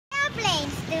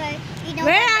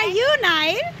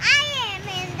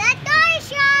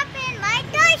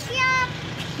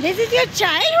This is your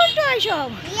childhood toy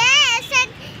shop. Yes,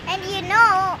 and you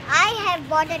know, I have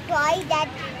bought a toy that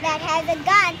has a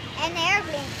gun and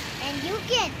airplane, and you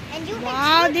can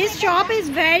Wow, shoot this with shop the gun. is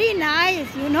very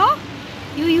nice. You know,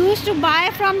 you used to buy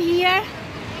from here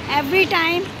every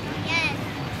time, Yes.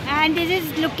 and this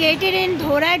is located in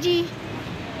Dhoraji.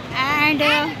 And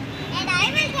And I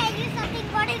will tell you something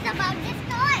what is about this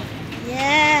toy.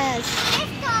 yes,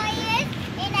 This toy is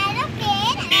an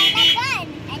aeroplane and a gun,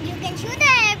 and you can shoot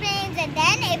the airplanes and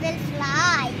then it will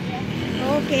fly.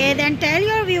 okay. Then tell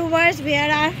your viewers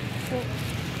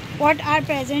what are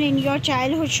present in your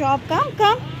childhood shop. Come.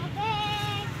 Okay.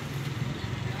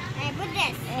 I put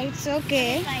this. It's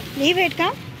okay. Leave it.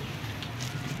 Come.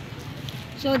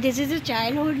 So this is a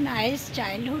nice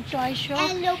childhood toy shop.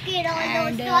 And look at all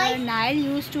And those toys. Nael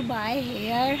used to buy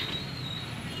here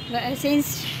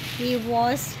since he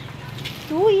was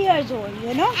 2 years old,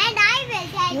 you know. And I will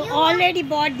tell You you. already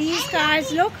bought these And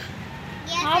cars. Look,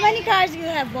 Yes, how many cars you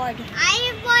have bought. I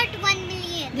have bought 1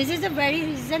 million. This is a very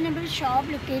reasonable shop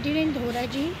located in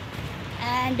Dhoraji,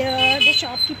 and the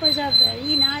shopkeepers are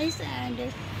very nice, and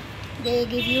they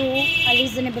give you a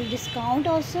reasonable discount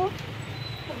also.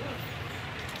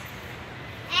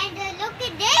 And look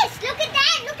at this. Look at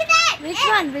that. Look at that. Which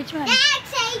one? Which one?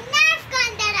 That's a Nerf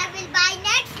gun that I will buy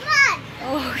next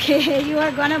month. Okay, you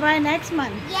are gonna buy next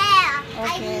month. Yeah,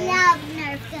 Okay. I love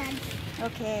Nerf guns.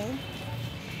 Okay.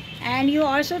 And you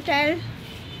also tell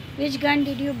which gun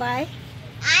did you buy?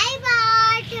 I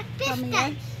bought From here.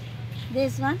 pistols.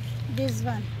 This one? This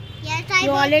one. Yes, I You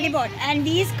bought already this bought. one. And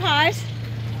these cars?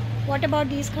 What about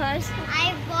these cars?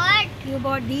 I bought You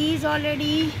bought these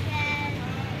already. uh,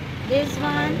 This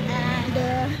one and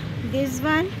this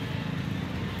one.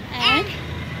 And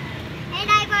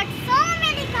and I bought so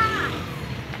many cars.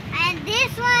 And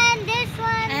this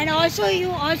one. and also you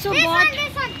also This bought one,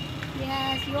 this one.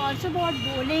 yes, you also bought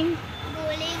bowling.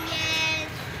 Bowling, yes.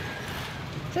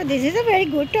 So this is a very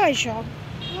good toy shop.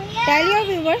 Yeah. Tell your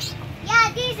viewers.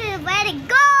 Yeah, this is very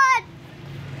good.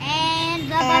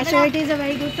 And So it is a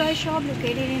very good toy shop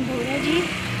located in Dhoraji.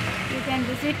 You can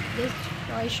visit this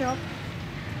toy shop,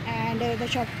 and the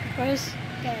shopkeepers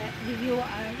give you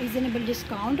a reasonable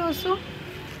discount also.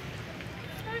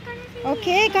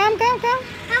 Okay, come. Come.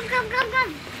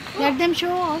 Let them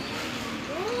show off.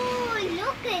 Oh,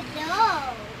 look at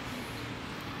those.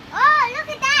 Oh, look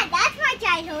at that. That's my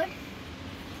childhood.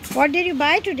 What did you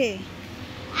buy today?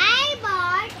 I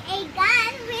bought a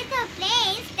gun with a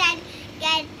planes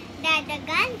that the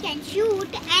gun can shoot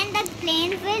and the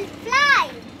planes will fly.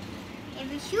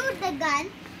 If you shoot the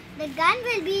gun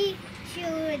will be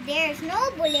shoot. There's no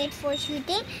bullets for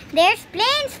shooting. There's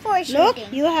planes for Look,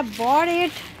 shooting. you have bought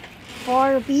it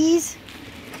for rupees.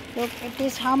 Look, it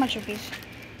is how much rupees?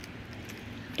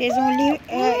 It is only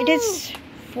it is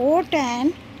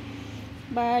 410,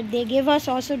 but they give us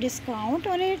also discount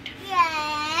on it.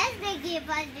 Yes, they give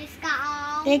us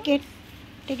discount.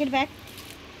 Take it back.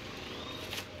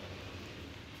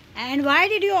 And why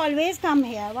did you always come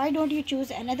here? Why don't you choose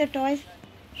another toy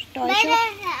shop?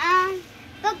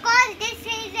 Because this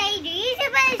is a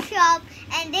reasonable shop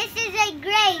and this is a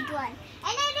great one.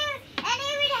 And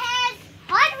it has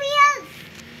Hot Wheels.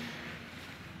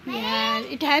 Yeah,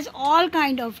 it has all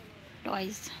kind of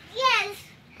toys. Yes.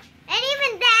 And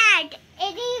even that.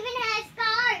 It even has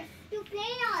cars to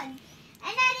play on.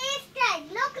 And a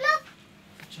racetrack. Look.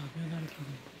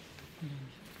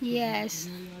 Yes.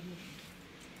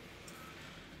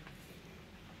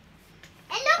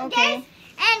 And look Okay. this.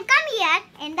 And come here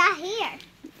and here.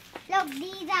 Look,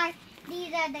 these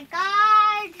are the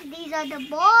cards. These are the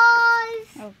balls.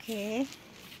 Okay.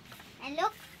 And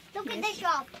look at the Yes.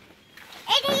 shop.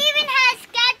 It even has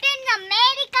Captain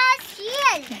America's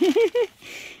shield.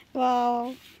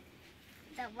 Wow.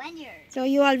 The 1 year. So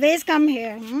you always come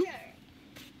here.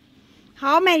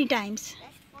 How many times?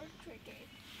 That's portrait.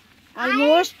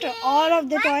 Almost think all of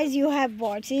the toys you have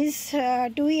bought since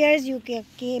 2 years you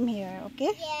came here.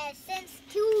 Okay. Yes, since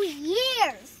 2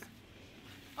 years.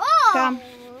 Oh, Come.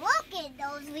 look at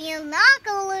those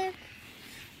binoculars.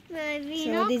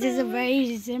 So this is a very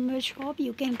reasonable shop.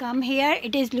 You can come here.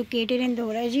 It is located in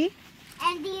Dhoraji,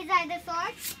 And these are the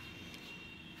swords.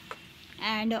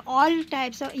 and all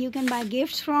types of you can buy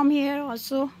gifts from here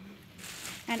also,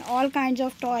 and all kinds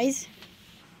of toys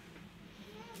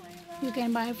you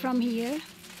can buy from here.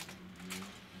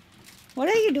 What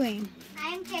are you doing?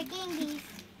 I'm checking these.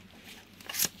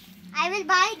 I will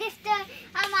buy this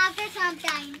after some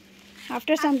time.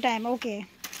 After some time, okay.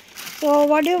 So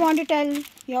what do you want to tell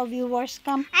your viewers?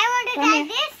 Come. I want to Come tell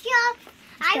here. this shop.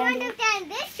 I Stand want to here. tell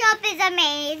this shop is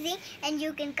amazing, and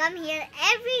you can come here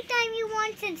every time you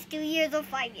want since 2 years or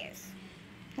 5 years.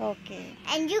 Okay.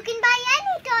 And you can buy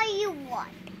any toy you want.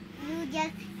 You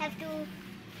just have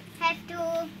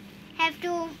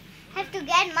to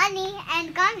get money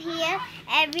and come here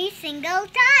every single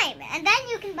time, and then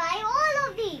you can buy all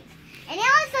of these. And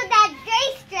also that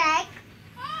racetrack.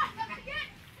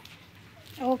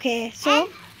 Okay. So.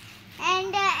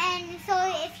 And so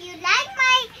if you like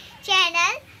my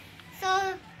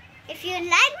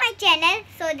channel,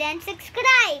 so then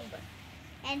subscribe.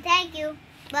 And thank you.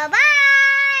 Bye bye.